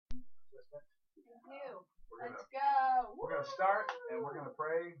do. Let's go. We're going to start and we're going to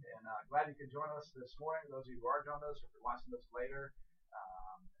pray. And glad you could join us this morning. Those of you who are joining us, if you're watching this later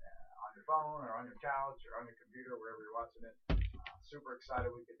on your phone or on your couch or on your computer, wherever you're watching it, super excited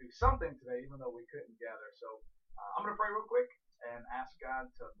we could do something today, even though we couldn't gather. So I'm going to pray real quick and ask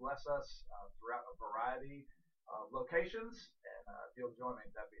God to bless us throughout a variety of locations. And if you'll join me,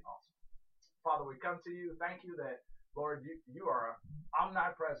 that'd be awesome. Father, we come to you. Thank you that, Lord, you are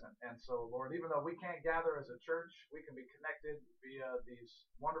omnipresent. And so, Lord, even though we can't gather as a church, we can be connected via these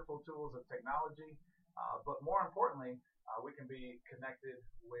wonderful tools of technology. But more importantly, we can be connected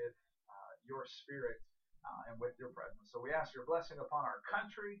with your spirit and with your presence. So we ask your blessing upon our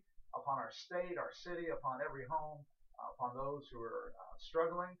country, upon our state, our city, upon every home, upon those who are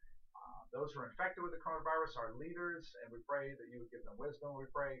struggling. Those who are infected with the coronavirus, our leaders, and we pray that you would give them wisdom.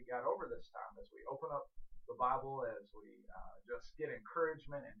 We pray, God, over this time as we open up the Bible, as we just get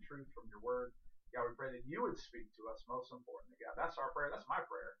encouragement and truth from your word. God, we pray that you would speak to us most importantly. God, that's our prayer. That's my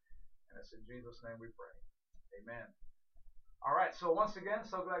prayer. And it's in Jesus' name we pray. Amen. All right. So once again,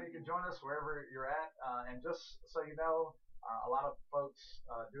 so glad you can join us wherever you're at. And just so you know, a lot of folks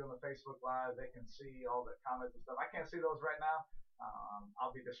doing the Facebook Live, they can see all the comments and stuff. I can't see those right now.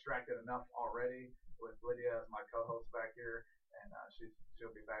 I'll be distracted enough already with Lydia as my co-host back here, and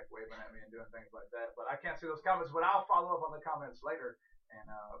she'll be back waving at me and doing things like that. But I can't see those comments, but I'll follow up on the comments later, and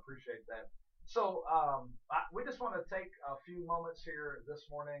appreciate that. So we just want to take a few moments here this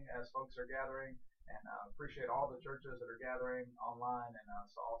morning as folks are gathering, and appreciate all the churches that are gathering online, and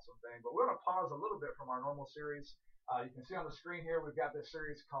it's an awesome thing. But we're going to pause a little bit from our normal series. You can see on the screen here we've got this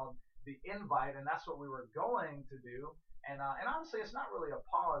series called The Invite, and that's what we were going to do. And honestly, it's not really a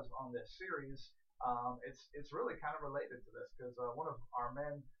pause on this series. It's really kind of related to this because one of our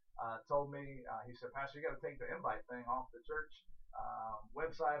men told me, he said, Pastor, you got to take the invite thing off the church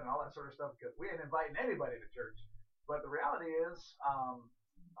website and all that sort of stuff because we ain't inviting anybody to church. But the reality is,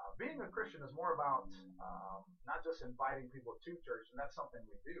 being a Christian is more about not just inviting people to church, and that's something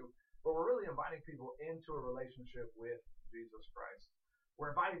we do, but we're really inviting people into a relationship with Jesus Christ.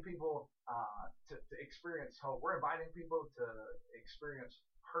 We're inviting people to experience hope. We're inviting people to experience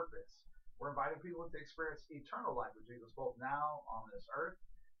purpose. We're inviting people to experience eternal life with Jesus, both now on this earth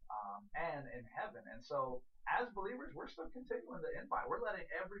and in heaven. And so, as believers, we're still continuing the invite. We're letting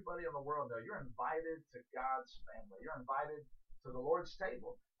everybody in the world know you're invited to God's family. You're invited to the Lord's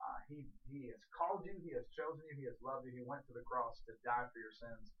table. He has called you. He has chosen you. He has loved you. He went to the cross to die for your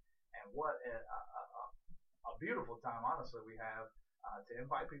sins. And what a beautiful time, honestly, we have to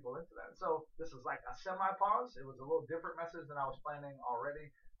invite people into that. So this is like a semi-pause. It was a little different message than I was planning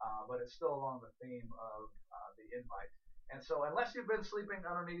already, but it's still along the theme of the invite. And so unless you've been sleeping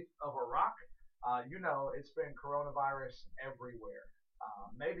underneath of a rock, you know it's been coronavirus everywhere.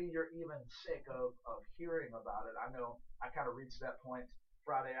 Maybe you're even sick of hearing about it. I know I kind of reached that point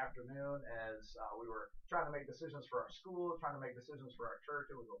Friday afternoon as we were trying to make decisions for our school, trying to make decisions for our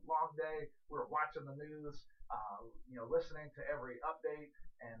church. It was a long day. We were watching the news, listening to every update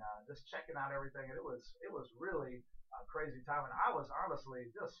and just checking out everything. And it was really a crazy time. And I was honestly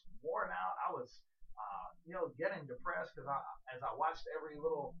just worn out. I was, getting depressed because as I watched every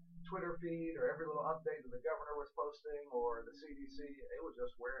little Twitter feed or every little update that the governor was posting or the CDC, it was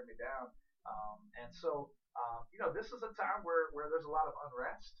just wearing me down. And so, this is a time where there's a lot of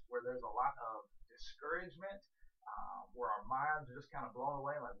unrest, where there's a lot of discouragement, where our minds are just kind of blown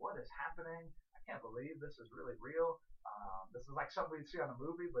away, like, what is happening? I can't believe this is really real. This is like something we'd see on a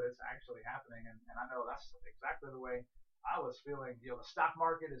movie, but it's actually happening. And I know that's exactly the way I was feeling. The stock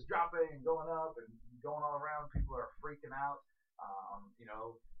market is dropping and going up and going all around. People are freaking out.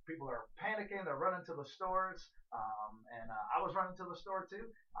 People are panicking. They're running to the stores. And I was running to the store too.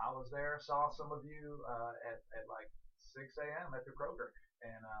 I was there, saw some of you at like 6 a.m. at the Kroger.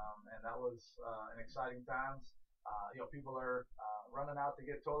 And that was an exciting time. People are running out to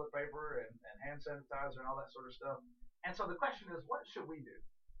get toilet paper and hand sanitizer and all that sort of stuff. And so the question is, what should we do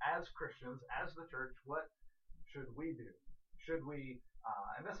as Christians, as the church? What should we do? Should we,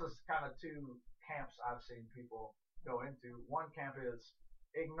 and this is kind of two camps I've seen people go into. One camp is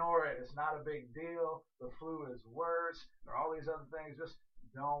ignore it. It's not a big deal. The flu is worse. There are all these other things. Just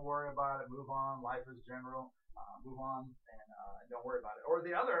don't worry about it. Move on. Life is general. Move on and don't worry about it. Or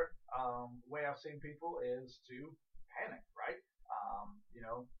the other way I've seen people is to panic, right?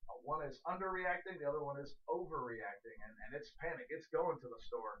 One is underreacting, the other one is overreacting, and it's panic. It's going to the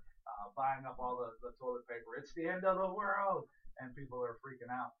store, buying up all the toilet paper. It's the end of the world, and people are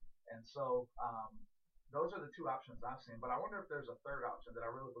freaking out. And so those are the two options I've seen. But I wonder if there's a third option that I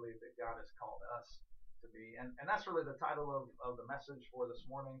really believe that God has called us to be. And that's really the title of the message for this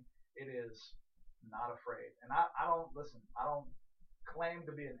morning. It is not afraid. And I don't listen. I don't claim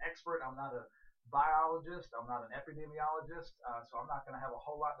to be an expert. I'm not a biologist. I'm not an epidemiologist. So I'm not going to have a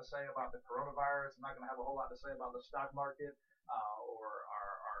whole lot to say about the coronavirus. I'm not going to have a whole lot to say about the stock market or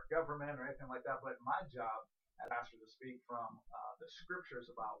our government or anything like that. But my job as pastor to speak from the scriptures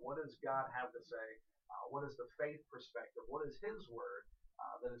about what does God have to say, what is the faith perspective, what is His word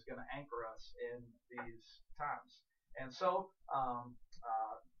that is going to anchor us in these times. And so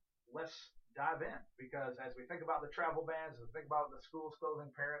let's dive in, because as we think about the travel bans, as we think about the schools closing,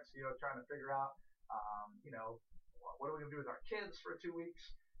 parents, trying to figure out, what are we going to do with our kids for 2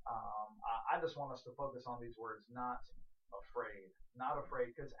 weeks? I just want us to focus on these words, not afraid, not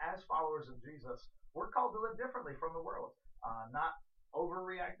afraid, because as followers of Jesus, we're called to live differently from the world, not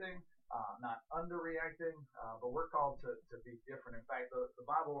overreacting, not underreacting, but we're called to be different. In fact, the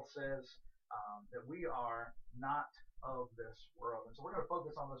Bible says that we are not of this world. And so we're going to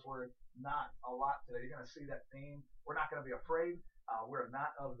focus on this word not a lot today. You're going to see that theme. We're not going to be afraid. We're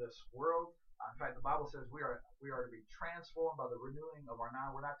not of this world. In fact, the Bible says we are to be transformed by the renewing of our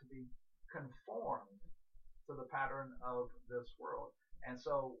mind. We're not to be conformed to the pattern of this world. And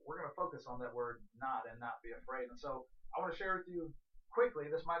so we're going to focus on that word not and not be afraid. And so I want to share with you quickly,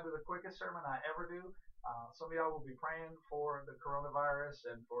 this might be the quickest sermon I ever do. Some of y'all will be praying for the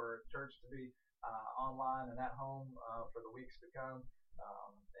coronavirus and for church to be online and at home for the weeks to come.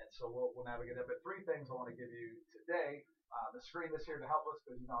 And so we'll navigate that. But 3 things I want to give you today. The screen is here to help us,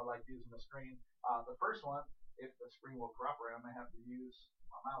 because I like using the screen. The first one, if the screen will cooperate, I may have to use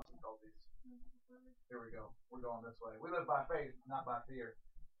my mouse and all these. Here we go. We're going this way. We live by faith, not by fear.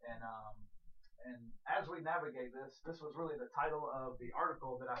 And as we navigate this was really the title of the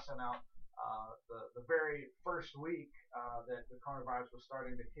article that I sent out the very first week that the coronavirus was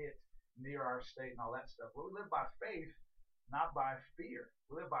starting to hit near our state and all that stuff. But we live by faith, not by fear.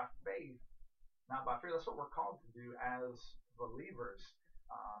 We live by faith, not by fear. That's what we're called to do as believers.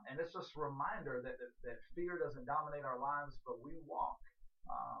 And it's just a reminder that fear doesn't dominate our lives, but we walk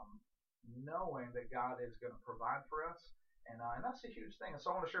knowing that God is going to provide for us. And that's a huge thing. And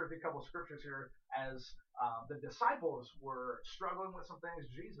so I want to share with you a couple of scriptures here. As the disciples were struggling with some things,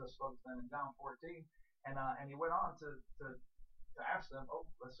 Jesus spoke to them in John 14. And he went on to ask them,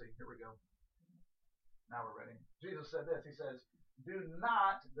 let's see, here we go. Now we're ready. Jesus said this. He says, do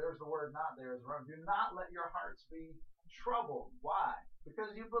not, there's the word not there, do not let your hearts be troubled. Why?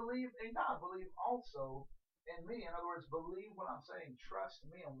 Because you believe in God. Believe also in me. In other words, believe what I'm saying. Trust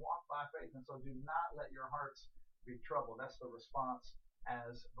me and walk by faith. And so do not let your hearts be troubled. That's the response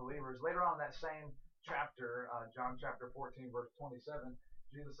as believers. Later on in that same chapter, John chapter 14, verse 27,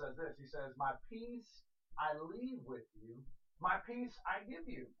 Jesus says this. He says, my peace I leave with you. My peace I give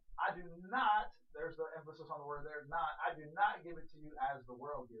you. I do not, there's the emphasis on the word there, not, I do not give it to you as the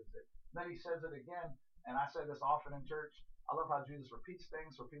world gives it. And then he says it again, and I say this often in church. I love how Jesus repeats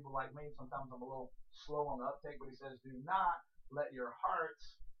things for people like me. Sometimes I'm a little slow on the uptake, but he says, do not let your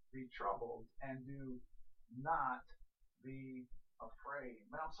hearts be troubled, and do not be afraid.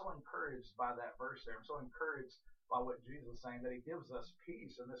 Man, I'm so encouraged by that verse there. I'm so encouraged by what Jesus is saying, that he gives us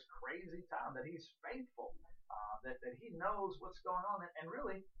peace in this crazy time, that he's faithful, that he knows what's going on. And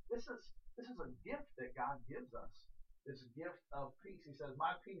really, this is a gift that God gives us, this gift of peace. He says,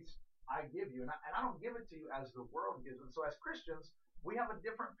 my peace I give you, and I don't give it to you as the world gives it. So as Christians, we have a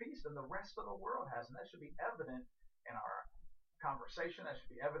different peace than the rest of the world has, and that should be evident in our conversation. That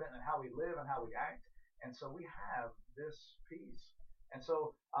should be evident in how we live and how we act. And so we have this peace. And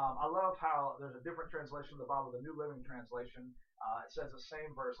so I love how there's a different translation of the Bible, the New Living Translation. It says the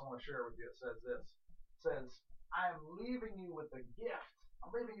same verse. I want to share it with you. It says this. It says, I am leaving you with a gift. I'm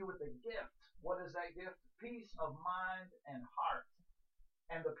leaving you with a gift. What is that gift? Peace of mind and heart.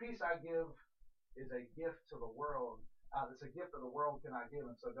 And the peace I give is a gift to the world. It's a gift that the world cannot give.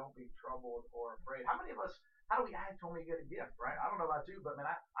 And so don't be troubled or afraid. How many of us, how do we act when we get a gift, right? I don't know about you, but man,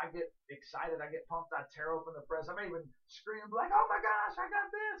 I get excited. I get pumped. I tear open the present. I may even scream like, oh my gosh, I got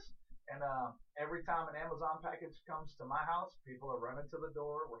this. And every time an Amazon package comes to my house, people are running to the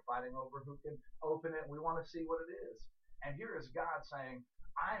door. We're fighting over who can open it. We want to see what it is. And here is God saying,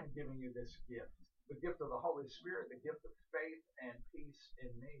 I am giving you this gift, the gift of the Holy Spirit, the gift of faith and peace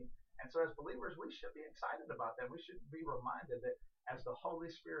in me. And so as believers, we should be excited about that. We should be reminded that as the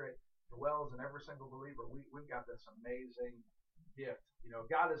Holy Spirit dwells in every single believer, we've got this amazing gift.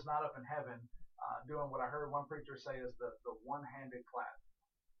 God is not up in heaven doing what I heard one preacher say is the one-handed clap.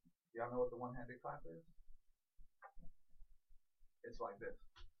 Y'all know what the one-handed clap is? It's like this.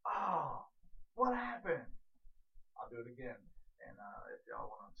 Oh, what happened? I'll do it again. And if y'all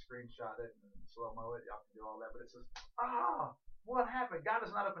want to screenshot it and slow-mo it, y'all can do all that. But it says, ah, what happened? God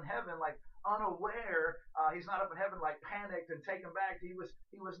is not up in heaven like unaware. He's not up in heaven like panicked and taken back. He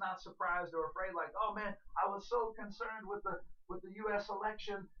was not surprised or afraid. Like, oh man, I was so concerned with the U.S.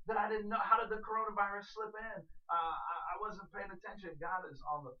 election that I didn't know, how did the coronavirus slip in? I wasn't paying attention. God is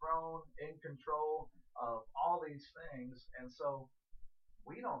on the throne, in control of all these things, and so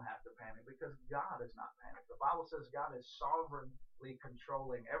we don't have to panic because God is not panicked. The Bible says God is sovereignly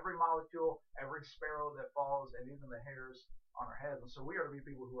controlling every molecule, every sparrow that falls, and even the hairs on our heads. And so we are to be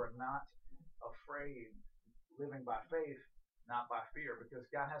people who are not afraid, living by faith, not by fear, because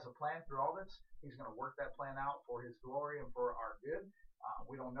God has a plan through all this. He's going to work that plan out for His glory and for our good.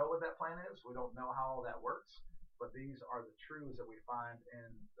 We don't know what that plan is. We don't know how all that works, but these are the truths that we find in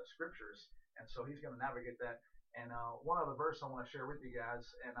the Scriptures. And so He's going to navigate that. And one other verse I want to share with you guys,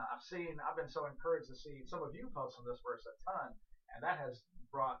 and I've been so encouraged to see some of you post on this verse a ton, and that has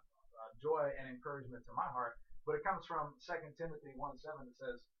brought joy and encouragement to my heart. But it comes from 2 Timothy 1:7. It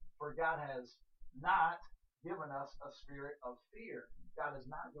says, "For God has not given us a spirit of fear." God has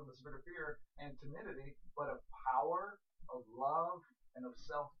not given us a spirit of fear and timidity, but of power, of love, and of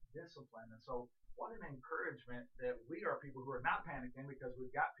self-discipline. And so, what an encouragement that we are people who are not panicking because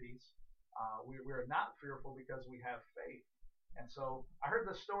we've got peace. We're not fearful because we have faith. And so I heard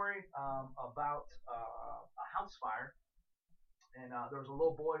this story about a house fire, and there was a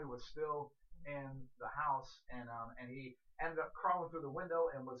little boy who was still in the house, and he ended up crawling through the window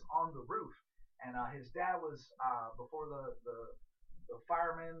and was on the roof. And his dad was before the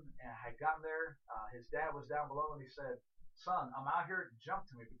firemen had gotten there. His dad was down below, and he said, "Son, I'm out here. Jump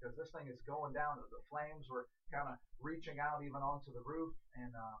to me because this thing is going down." The flames were kind of reaching out even onto the roof,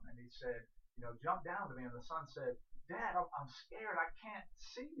 and he said, "Jump down to me." And the son said, "Dad, I'm scared. I can't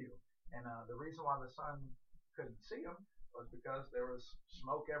see you." And the reason why the son couldn't see him was because there was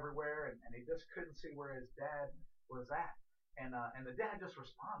smoke everywhere, and he just couldn't see where his dad was at. And the dad just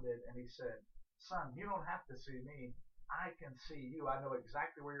responded, and he said, "Son, you don't have to see me. I can see you. I know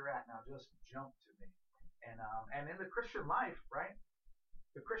exactly where you're at. Now just jump to me." And in the Christian life, right?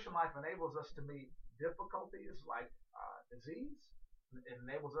 The Christian life enables us to meet difficulties like disease. It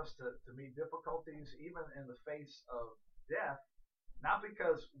enables us to meet difficulties even in the face of death, not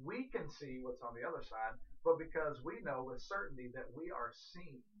because we can see what's on the other side, but because we know with certainty that we are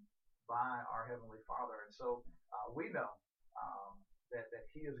seen by our Heavenly Father. And so we know that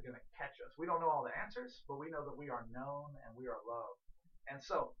He is going to catch us. We don't know all the answers, but we know that we are known and we are loved. And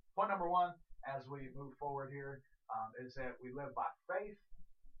so, point number one, as we move forward here, is that we live by faith,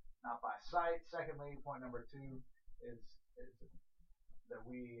 not by sight. Secondly, point number two is that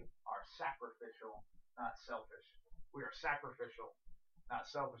we are sacrificial, not selfish. We are sacrificial, not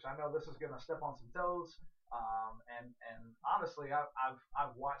selfish. I know this is going to step on some toes, and honestly,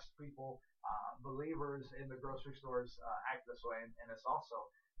 I've watched people, believers in the grocery stores, act this way, and it's also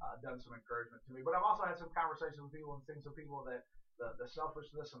done some encouragement to me. But I've also had some conversations with people and seen some people that the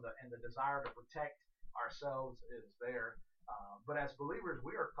selfishness and the desire to protect ourselves is there. But as believers,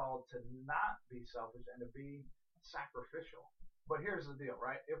 we are called to not be selfish and to be sacrificial. But here's the deal,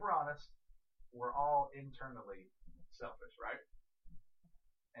 right? If we're honest, we're all internally selfish, right?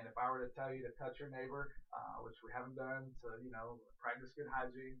 And if I were to tell you to touch your neighbor, which we haven't done, to practice good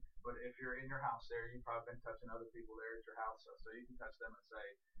hygiene, but if you're in your house there, you've probably been touching other people there at your house, so you can touch them and say,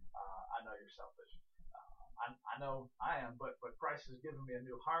 "I know you're selfish. I know I am, but Christ has given me a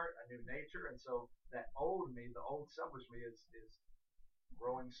new heart, a new nature, and so that old me, the old selfish me, is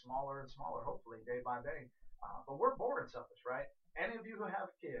growing smaller and smaller, hopefully day by day. But we're born selfish, right? Any of you who have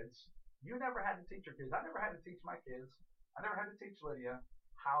kids, you never had to teach your kids. I never had to teach my kids. I never had to teach Lydia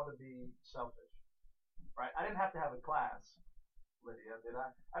how to be selfish, right? I didn't have to have a class, Lydia, did I?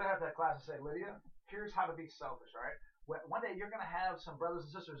 I didn't have to have a class to say, "Lydia, here's how to be selfish," right? One day you're going to have some brothers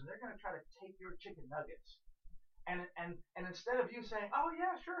and sisters, and they're going to try to take your chicken nuggets. And instead of you saying, "Oh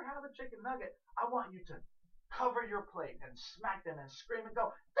yeah, sure, have a chicken nugget," I want you to cover your plate and smack them and scream and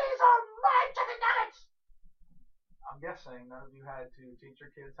go, "These are my chicken nuggets!" I'm guessing none of you had to teach your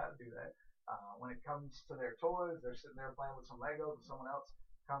kids how to do that. When it comes to their toys, they're sitting there playing with some Legos, and someone else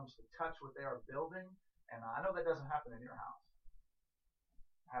comes to touch what they are building. And I know that doesn't happen in your house.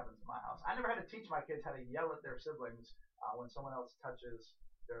 It happens in my house. I never had to teach my kids how to yell at their siblings when someone else touches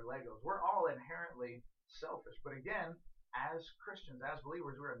their Legos. We're all inherently selfish. But again, as Christians, as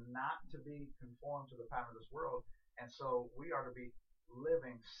believers, we are not to be conformed to the pattern of this world. And so we are to be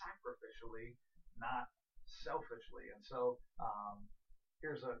living sacrificially, not selfishly. And so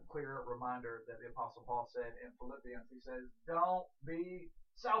here's a clear reminder that the Apostle Paul said in Philippians. He says, "Don't be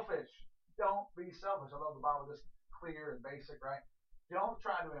selfish. Don't be selfish." I love the Bible just clear and basic, right? Don't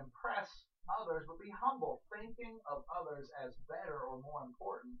try to impress others, but be humble, thinking of others as better or more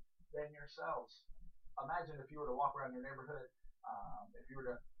important than yourselves. Imagine if you were to walk around your neighborhood, if you were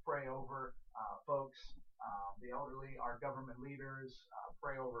to pray over folks, the elderly, our government leaders,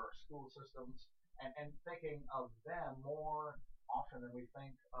 pray over our school systems, and thinking of them more often than we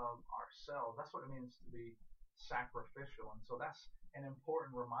think of ourselves. That's what it means to be sacrificial. And so that's an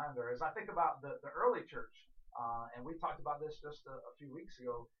important reminder. As I think about the early church, and we talked about this just a few weeks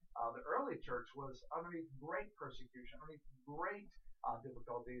ago, the early church was underneath great persecution, underneath great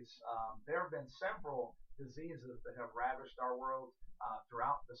difficulties. There have been several diseases that have ravished our world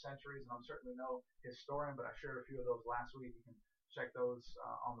throughout the centuries, and I'm certainly no historian, but I shared a few of those last week. You can check those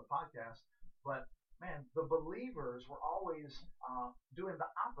on the podcast. But man, the believers were always doing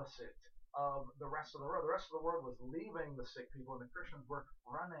the opposite of the rest of the world. The rest of the world was leaving the sick people, and the Christians were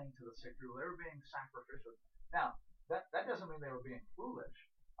running to the sick people. They were being sacrificial. Now, that doesn't mean they were being foolish,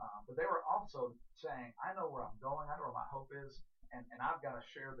 but they were also saying, I know where I'm going, I know where my hope is, and I've got to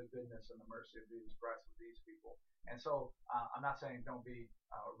share the goodness and the mercy of Jesus Christ with these people. And so I'm not saying don't be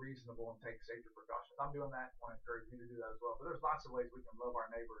reasonable and take safety precautions. I'm doing that. I want to encourage you to do that as well. But there's lots of ways we can love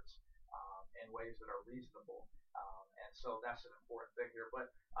our neighbors in ways that are reasonable. And so that's an important thing here.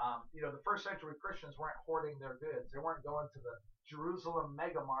 But, the first century Christians weren't hoarding their goods. They weren't going to the Jerusalem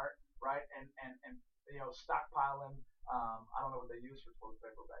mega mart, right, and stockpiling. I don't know what they used for toilet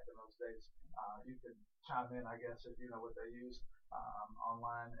paper back in those days. You can chime in, I guess, if you know what they used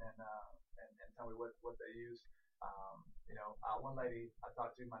online and tell me what they used. One lady I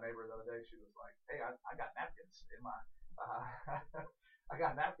talked to, my neighbor the other day, she was like, "Hey, I got napkins in my, I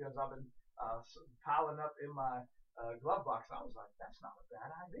got napkins. I've been piling up in my glove box." And I was like, "That's not a bad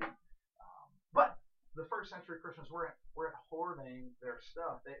idea." But the first century Christians weren't hoarding their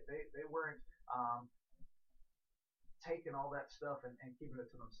stuff. They weren't taking all that stuff and keeping it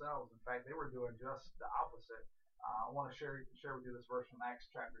to themselves. In fact, they were doing just the opposite. I want to share with you this verse from Acts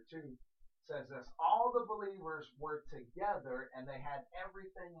chapter 2. It says this: all the believers were together and they had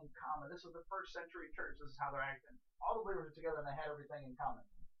everything in common. This is the first century church. This is how they're acting. All the believers were together and they had everything in common.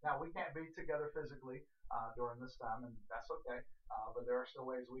 Now, we can't be together physically during this time, and that's okay. But there are still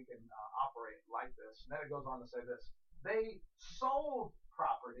ways we can operate like this. And then it goes on to say this: they sold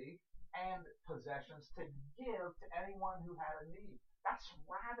property and possessions to give to anyone who had a need. That's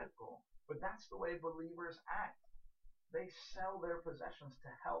radical, but that's the way believers act. They sell their possessions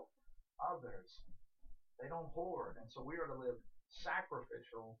to help others. They don't hoard. And so we are to live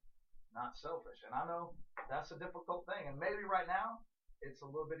sacrificial, not selfish. And I know that's a difficult thing. And maybe right now it's a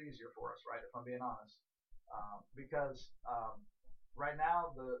little bit easier for us, right? If I'm being honest, because right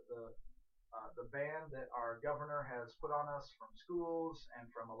now the ban that our governor has put on us from schools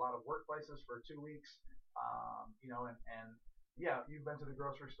and from a lot of workplaces for 2 weeks, and yeah, you've been to the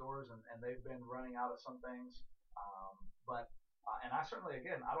grocery stores and they've been running out of some things, and I certainly,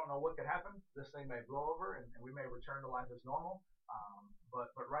 again, I don't know what could happen. This thing may blow over and we may return to life as normal, but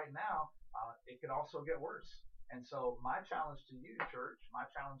right now it could also get worse. And so my challenge to you, church, my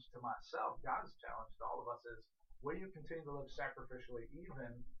challenge to myself, God's challenge to all of us is, will you continue to live sacrificially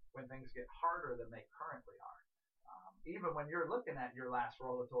even when things get harder than they currently are? Even when you're looking at your last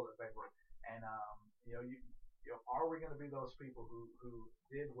roll of toilet paper, and are we going to be those people who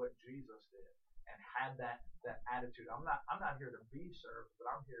did what Jesus did and had that attitude? I'm not here to be served, but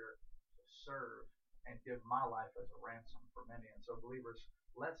I'm here to serve and give my life as a ransom for many. And so, believers,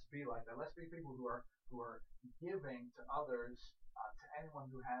 let's be like that. Let's be people who are giving to others, to anyone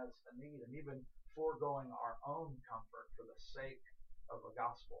who has a need, and even foregoing our own comfort for the sake of the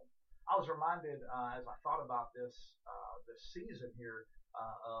gospel. I was reminded as I thought about this season here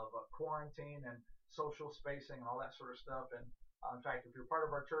of quarantine and social spacing and all that sort of stuff. And in fact, if you're part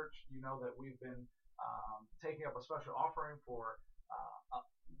of our church, you know that we've been taking up a special offering for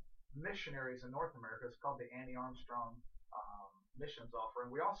missionaries in North America. It's called the Annie Armstrong Missions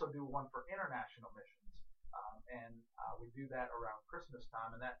Offering. We also do one for international missions, and we do that around Christmas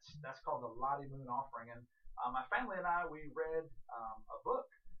time, and that's called the Lottie Moon Offering. And my family and I, we read a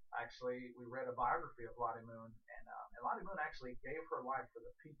book. Actually, we read a biography of Lottie Moon, and Lottie Moon actually gave her life for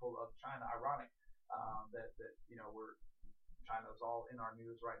the people of China. Ironic that China's all in our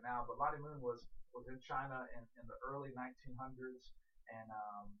news right now, but Lottie Moon was in China in the early 1900s,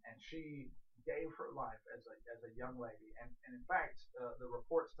 and she gave her life as a young lady, and in fact, the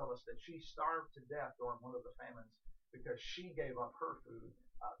reports tell us that she starved to death during one of the famines because she gave up her food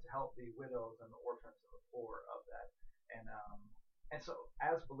to help the widows and the orphans and the poor of that. And so,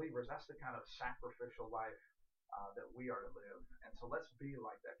 as believers, that's the kind of sacrificial life that we are to live. And so, let's be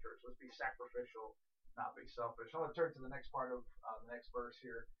like that, church. Let's be sacrificial not be selfish. I'm going to turn to the next part of the next verse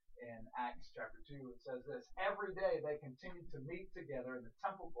here in Acts chapter 2. It says this: Every day they continued to meet together in the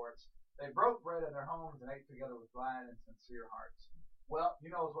temple courts. They broke bread in their homes and ate together with glad and sincere hearts. Well, you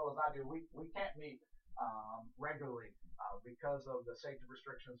know as well as I do, we can't meet regularly because of the safety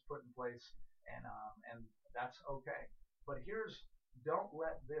restrictions put in place, and that's okay. But don't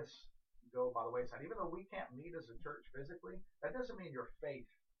let this go by the wayside. Even though we can't meet as a church physically, that doesn't mean your faith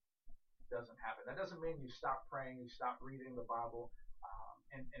doesn't happen. That doesn't mean you stop praying, you stop reading the Bible.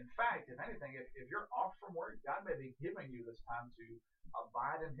 And in fact, if anything, if you're off from work, God may be giving you this time to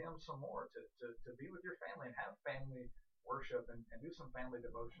abide in Him some more, to be with your family and have family worship and do some family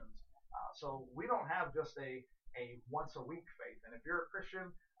devotions. So we don't have just a once a week faith. And if you're a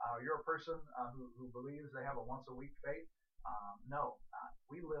Christian, you're a person who believes they have a once a week faith, no,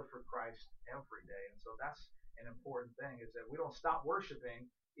 we live for Christ every day. And so that's an important thing, is that we don't stop worshiping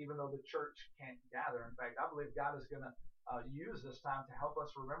even though the church can't gather. In fact, I believe God is going to use this time to help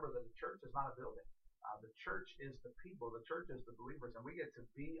us remember that the church is not a building. The church is the people. The church is the believers, and we get to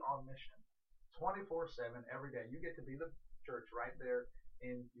be on mission 24/7 every day. You get to be the church right there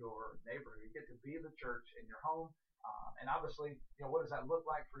in your neighborhood. You get to be the church in your home. And obviously, what does that look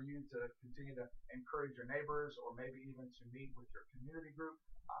like for you to continue to encourage your neighbors, or maybe even to meet with your community group?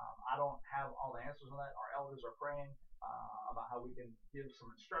 I don't have all the answers on that. Our elders are praying about how we can give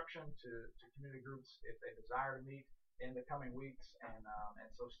some instruction to community groups if they desire to meet in the coming weeks. And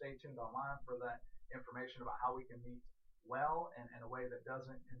so stay tuned online for that information about how we can meet well and in a way that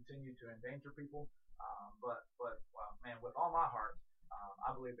doesn't continue to endanger people. Man, with all my heart,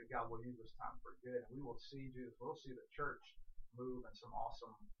 I believe that God will use this time for good, and we will see Jesus. We'll see the church move in some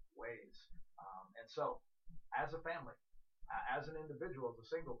awesome ways. And so, as a family, as an individual, as a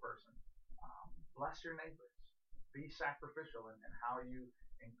single person, bless your neighbors. Be sacrificial in how you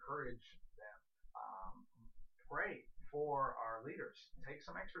encourage them. Pray for our leaders. Take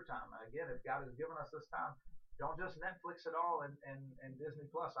some extra time. Again, if God has given us this time, don't just Netflix it all and Disney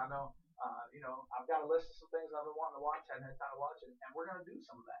Plus. I know, I've got a list of some things I've been wanting to watch, hadn't had time to watch, and we're going to do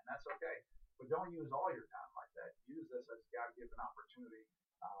some of that, and that's okay. But don't use all your time like that. Use this as God-given opportunity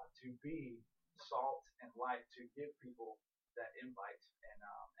to be salt and light, to give people that invite,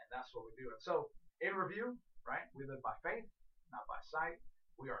 and that's what we do. And so, in review, right? We live by faith, not by sight.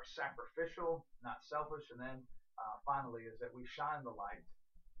 We are sacrificial, not selfish. And then finally is that we shine the light.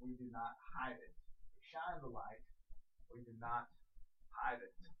 We do not hide it. We shine the light. We do not hide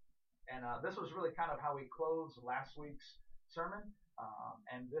it. And this was really kind of how we closed last week's sermon.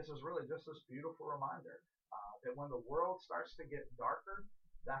 And this is really just this beautiful reminder that when the world starts to get darker,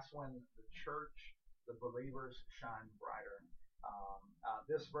 that's when the church, the believers, shine brighter.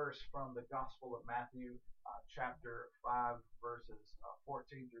 This verse from the Gospel of Matthew, chapter 5, verses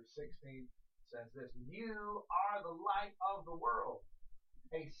 14 through 16, says this: You are the light of the world.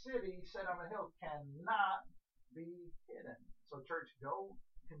 A city set on a hill cannot be hidden. So, church, go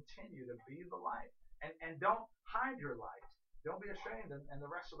continue to be the light. And don't hide your light. Don't be ashamed. And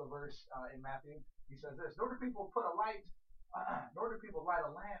the rest of the verse in Matthew, he says this: Nor do people light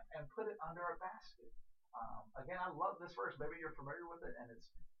a lamp and put it under a basket. Again, I love this verse. Maybe you're familiar with it,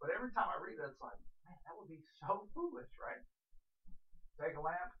 but every time I read it, it's like, man, that would be so foolish, right? Take a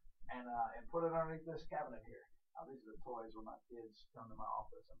lamp and put it underneath this cabinet here. These are the toys where my kids come to my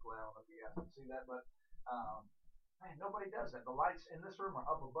office and play. I don't know if you guys can see that, but man, nobody does that. The lights in this room are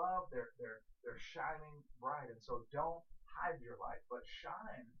up above. They're shining bright, and so don't hide your light, but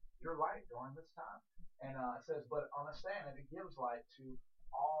shine your light during this time. And it says, but on a stand, and it gives light to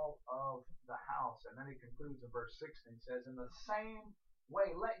all of the house. And then he concludes in verse 16, says, in the same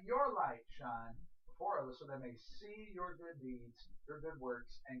way, let your light shine before others, so they may see your good deeds, your good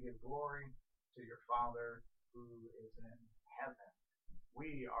works, and give glory to your Father who is in heaven.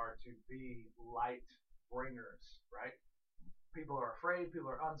 We are to be light bringers, right? People are afraid,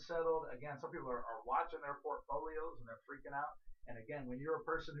 people are unsettled. Again, some people are watching their portfolios and they're freaking out. And again, when you're a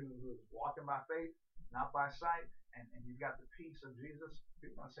person who is walking by faith, not by sight, and you've got the peace of Jesus,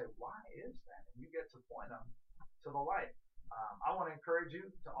 people are going to say, why is that? And you get to point them to the light. I want to encourage you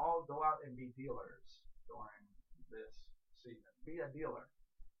to all go out and be dealers during this season. Be a dealer.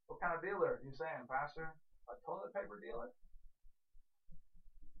 What kind of dealer are you saying, Pastor? A toilet paper dealer?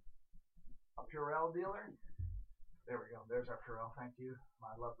 A Purell dealer? There we go. There's our Purell. Thank you,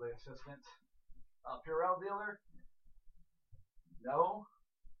 my lovely assistant. A Purell dealer? No.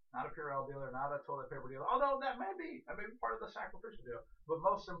 Not a Purell dealer, not a toilet paper dealer. Although that may be part of the sacrificial deal. But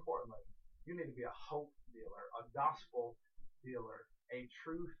most importantly, you need to be a hope dealer, a gospel dealer, a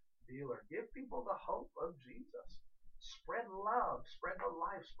truth dealer. Give people the hope of Jesus. Spread love, spread the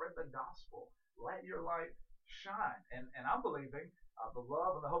life, spread the gospel. Let your light shine. And I'm believing the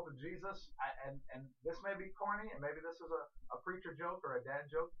love and the hope of Jesus. And this may be corny, and maybe this is a preacher joke or a dad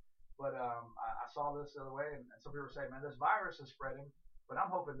joke, but I saw this the other way, and some people were saying, man, this virus is spreading. But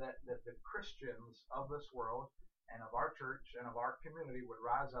I'm hoping that the Christians of this world and of our church and of our community would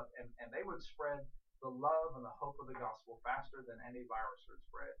rise up and they would spread the love and the hope of the gospel faster than any virus would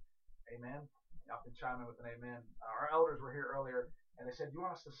spread. Amen. Y'all can chime in with an amen. Our elders were here earlier, and they said, "You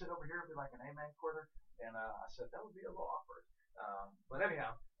want us to sit over here and be like an amen quarter?" And I said, "That would be a little awkward." But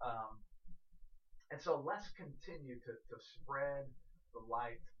anyhow, and so let's continue to spread the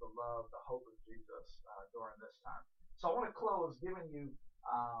light, the love, the hope of Jesus during this time. So I want to close giving you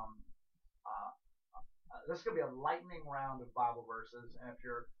um, uh, this is going to be a lightning round of Bible verses. And if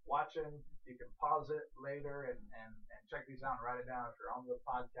you're watching, you can pause it later and check these out and write it down. If you're on the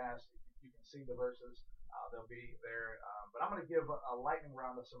podcast, you can see the verses. They'll be there. But I'm going to give a lightning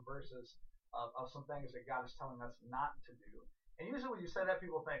round of some verses of some things that God is telling us not to do. And usually when you say that,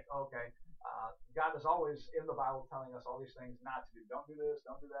 people think, okay, God is always in the Bible telling us all these things not to do. Don't do this,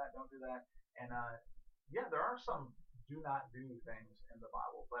 don't do that, don't do that. And yeah, there are some do not do things in the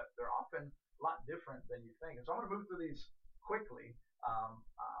Bible, but they're often a lot different than you think. And so I'm going to move through these quickly,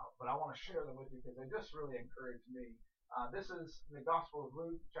 but I want to share them with you because they just really encourage me. This is the Gospel of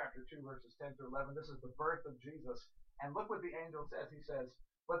Luke, chapter 2, verses 10 through 11. This is the birth of Jesus. And look what the angel says. He says,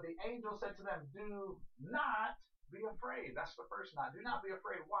 "But the angel said to them, do not be afraid." That's the first not. Do not be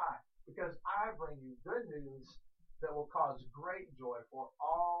afraid. Why? Because I bring you good news that will cause great joy for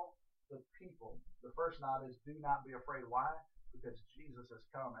all the people. The first not is do not be afraid. Why? Because Jesus has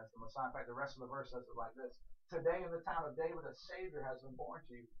come as the Messiah. In fact, the rest of the verse says it like this: "Today in the town of David, a Savior has been born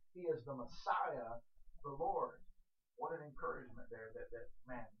to you. He is the Messiah, the Lord." What an encouragement there that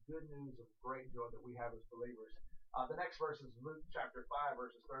man, good news of great joy that we have as believers. The next verse is Luke chapter 5,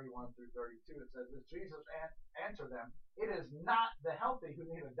 verses 31 through 32. It says, "As Jesus answered them, it is not the healthy who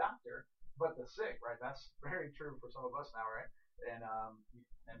need a doctor, but the sick." Right? That's very true for some of us now, right? And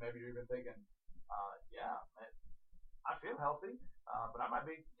maybe you're even thinking, yeah, I feel healthy, but I might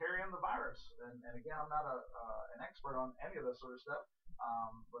be carrying the virus. And again, I'm not an expert on any of this sort of stuff,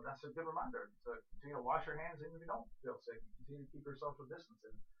 but that's a good reminder to continue to wash your hands even if you don't feel sick. Continue to keep your social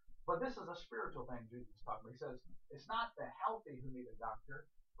distancing. But this is a spiritual thing Jesus is talking about. He says, it's not the healthy who need a doctor,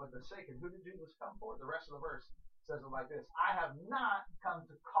 but the sick. And who did Jesus come for? The rest of the verse says it like this: "I have not come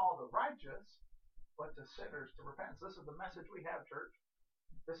to call the righteous, but to sinners to repent." So this is the message we have, church.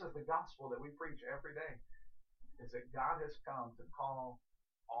 This is the gospel that we preach every day, is that God has come to call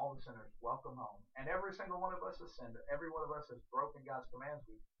all the sinners, welcome home. And every single one of us has sinned. Every one of us has broken God's commands.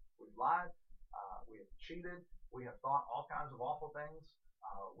 We've lied. We have cheated. We have thought all kinds of awful things.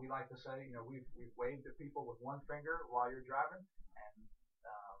 We like to say, we've waved at people with one finger while you're driving, and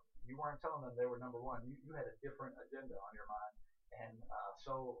you weren't telling them they were number one. You had a different agenda on your mind, and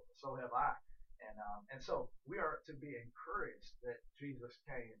so have I. And so we are to be encouraged that Jesus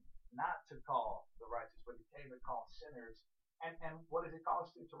came not to call the righteous, but he came to call sinners. And what does he call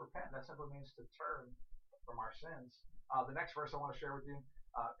us to? To repent. That simply means to turn from our sins. The next verse I want to share with you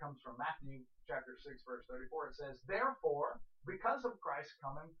comes from Matthew chapter 6, verse 34. It says, "Therefore, because of Christ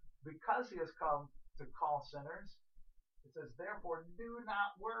coming, because he has come to call sinners," it says, "therefore, do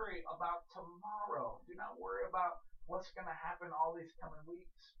not worry about tomorrow." Do not worry about what's going to happen all these coming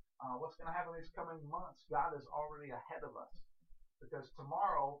weeks, what's going to happen these coming months. God is already ahead of us, because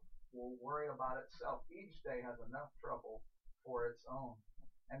tomorrow will worry about itself. Each day has enough trouble for its own.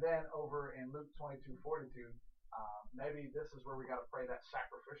 And then over in Luke 22:42, maybe this is where we got to pray that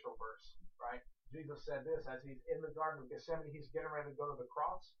sacrificial verse, right? Jesus said this as he's in the Garden of Gethsemane. He's getting ready to go to the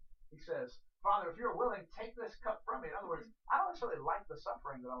cross. He says, "Father, if you're willing, take this cup from me." In other words, I don't necessarily like the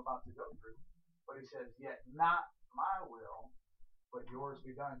suffering that I'm about to go through. But he says, "Yet not my will, but yours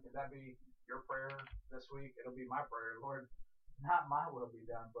be done." Could that be your prayer this week? It'll be my prayer. Lord, not my will be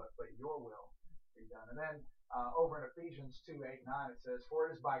done, but your will be done. And then over in Ephesians 2:8-9, it says, "For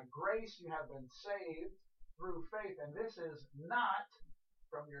it is by grace you have been saved through faith, and this is not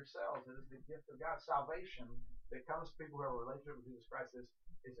from yourselves. It is the gift of God." Salvation that comes to people who have a relationship with Jesus Christ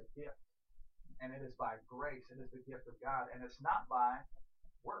is a gift. And it is by grace. It is the gift of God. And it's not by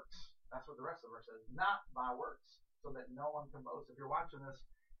works. That's what the rest of the verse says. Not by works, so that no one can boast. If you're watching this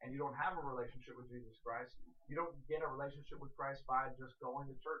and you don't have a relationship with Jesus Christ, you don't get a relationship with Christ by just going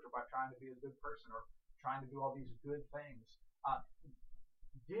to church or by trying to be a good person or trying to do all these good things.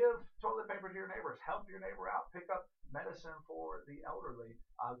 Give toilet paper to your neighbors. Help your neighbor out. Pick up medicine for the elderly.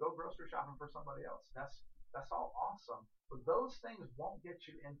 Go grocery shopping for somebody else. That's all awesome. But those things won't get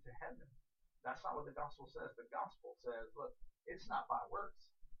you into heaven. That's not what the gospel says. The gospel says, look, it's not by works,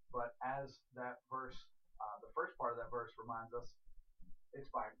 but as that verse, the first part of that verse reminds us, it's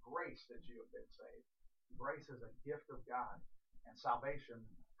by grace that you have been saved. Grace is a gift of God, and salvation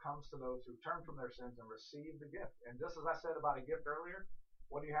comes to those who turn from their sins and receive the gift. And just as I said about a gift earlier,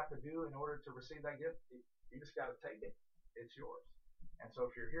 what do you have to do in order to receive that gift? You just got to take it. It's yours. And so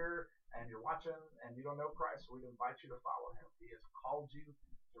if you're here and you're watching and you don't know Christ, we'd invite you to follow him. He has called you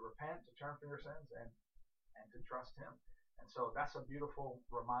to repent, to turn from your sins, and to trust him. And so that's a beautiful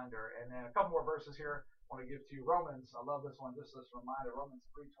reminder. And then a couple more verses here I want to give to you. Romans, I love this one, just this reminder. Romans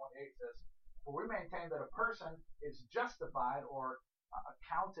 3:28 says, "For we maintain that a person is justified or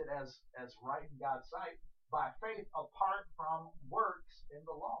accounted as right in God's sight by faith apart from works in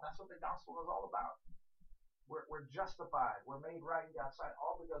the law." That's what the gospel is all about. We're justified. We're made right in God's sight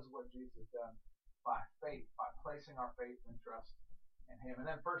all because of what Jesus has done by faith, by placing our faith and trust in him. And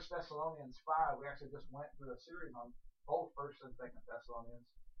then 1 Thessalonians 5, we actually just went through a series on both 1 and 2 Thessalonians,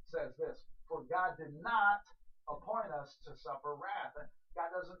 says this, "For God did not appoint us to suffer wrath." And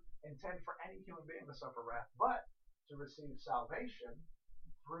God doesn't intend for any human being to suffer wrath, but to receive salvation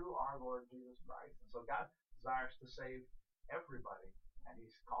through our Lord Jesus Christ. And so God desires to save everybody. And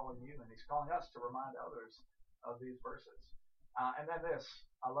he's calling you and he's calling us to remind others of these verses. And then this,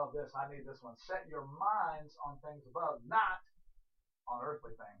 I love this. I need this one. "Set your minds on things above, not on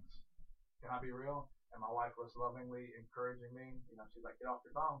earthly things." Can I be real? And my wife was lovingly encouraging me. She's like, "Get off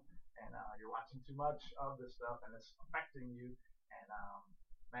your phone, and you're watching too much of this stuff, and it's affecting you." And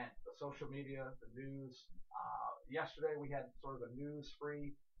man, the social media, the news. Yesterday we had sort of a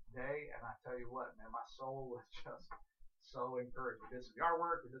news-free day, and I tell you what, man, my soul was just so encouraged. We did some yard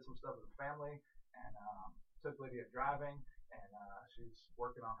work, we did some stuff with the family, and took Lydia driving, and she's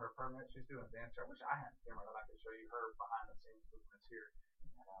working on her permit. She's doing a dance. I wish I had a camera that I could show you her behind-the-scenes movements here.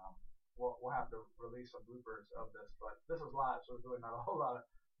 And we'll have to release some bloopers of this, but this is live, so there's really not a whole lot of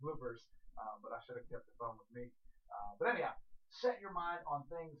bloopers, but I should have kept the phone with me. But anyhow, set your mind on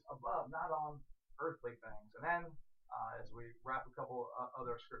things above, not on earthly things. And then as we wrap a couple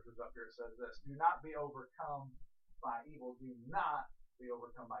other scriptures up here, it says this: "Do not be overcome by evil." Do not be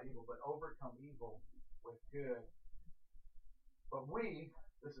overcome by evil, but overcome evil with good. "But we,"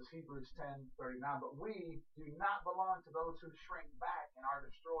 this is Hebrews 10:39, "but we do not belong to those who shrink back and are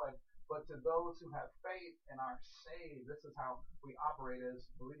destroyed, but to those who have faith and are saved." This is how we operate as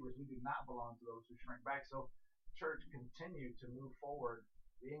believers. We do not belong to those who shrink back. So, church, continue to move forward,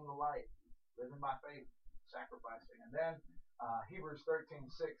 being the light, living by faith, sacrificing. And then Hebrews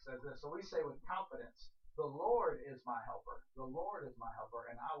 13:6 says this: "So we say with confidence, the Lord is my helper. The Lord is my helper,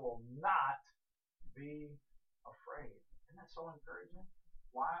 and I will not be afraid." Isn't that so encouraging?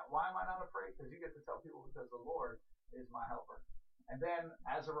 Why am I not afraid? Because you get to tell people, because the Lord is my helper. And then,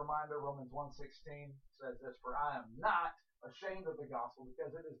 as a reminder, Romans 1:16 says this: "For I am not ashamed of the gospel,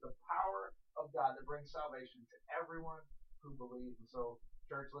 because it is the power of God that brings salvation to everyone who believes." And so,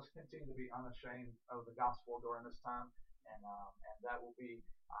 church, let's continue to be unashamed of the gospel during this time, and that will be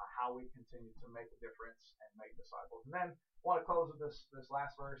how we continue to make a difference and make disciples. And then I want to close with this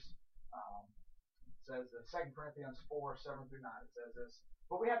last verse. It says in 2 Corinthians 4:7-9, it says this: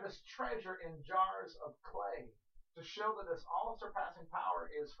 "But we have this treasure in jars of clay, to show that this all-surpassing power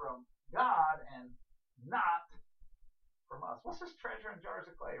is from God and not from us." What's this treasure in jars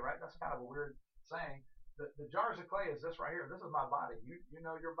of clay, right? That's kind of a weird saying. The jars of clay is this right here. This is my body. You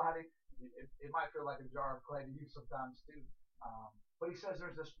know your body. It might feel like a jar of clay to you sometimes too. But he says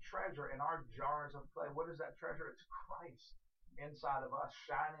there's this treasure in our jars of clay. What is that treasure? It's Christ inside of us,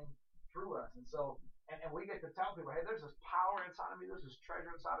 shining through us. And so, and we get to tell people, hey, there's this power inside of me. There's this treasure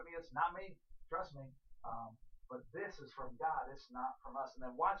inside of me. It's not me. Trust me. But this is from God. It's not from us. And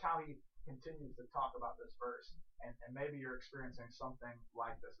then watch how he continues to talk about this verse. And maybe you're experiencing something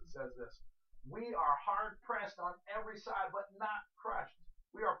like this. It says this: "We are hard pressed on every side, but not crushed.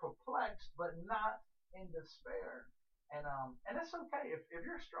 We are perplexed, but not in despair." And it's okay if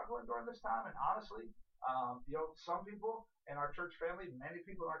you're struggling during this time. And honestly, some people in our church family, many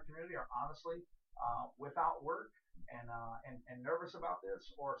people in our community are honestly without work and nervous about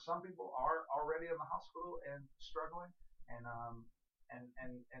this. Or some people are already in the hospital and struggling.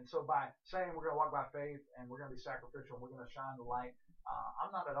 And so by saying we're going to walk by faith and we're going to be sacrificial and we're going to shine the light,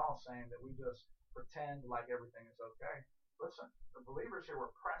 I'm not at all saying that we just pretend like everything is okay. Listen, the believers here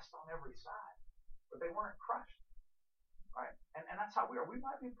were pressed on every side, but they weren't crushed. Right? And that's how we are. We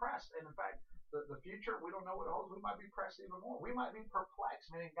might be pressed. And in fact, the future, we don't know what it holds. We might be pressed even more. We might be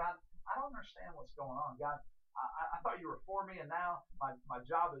perplexed, meaning, God, I don't understand what's going on. God, I thought you were for me, and now my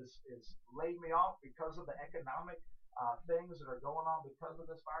job is laid me off because of the economic things that are going on because of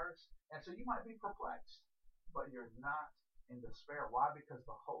this virus. And so you might be perplexed, but you're not in despair. Why? Because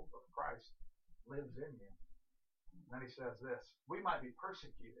the hope of Christ lives in you. And then he says this: we might be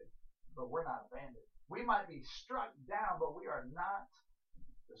persecuted, but we're not abandoned. We might be struck down, but we are not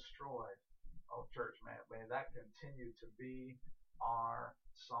destroyed. Oh, church, may that continue to be our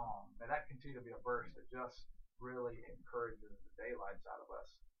song. May that continue to be a verse that just really encourages the daylights out of us.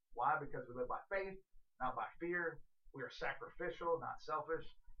 Why? Because we live by faith, not by fear. We are sacrificial, not selfish,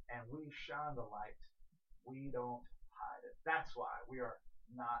 and we shine the light. We don't hide it. That's why we are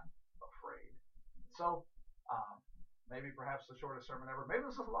not afraid. So, maybe perhaps the shortest sermon ever. Maybe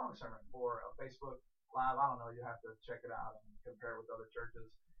this is a long sermon for a Facebook Live. I don't know. You have to check it out and compare with other churches.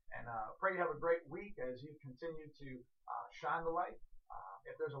 And pray you have a great week as you continue to shine the light.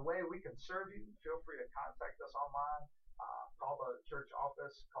 If there's a way we can serve you, feel free to contact us online. Call the church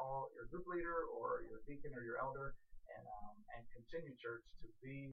office, call your group leader or your deacon or your elder, and continue, church, to be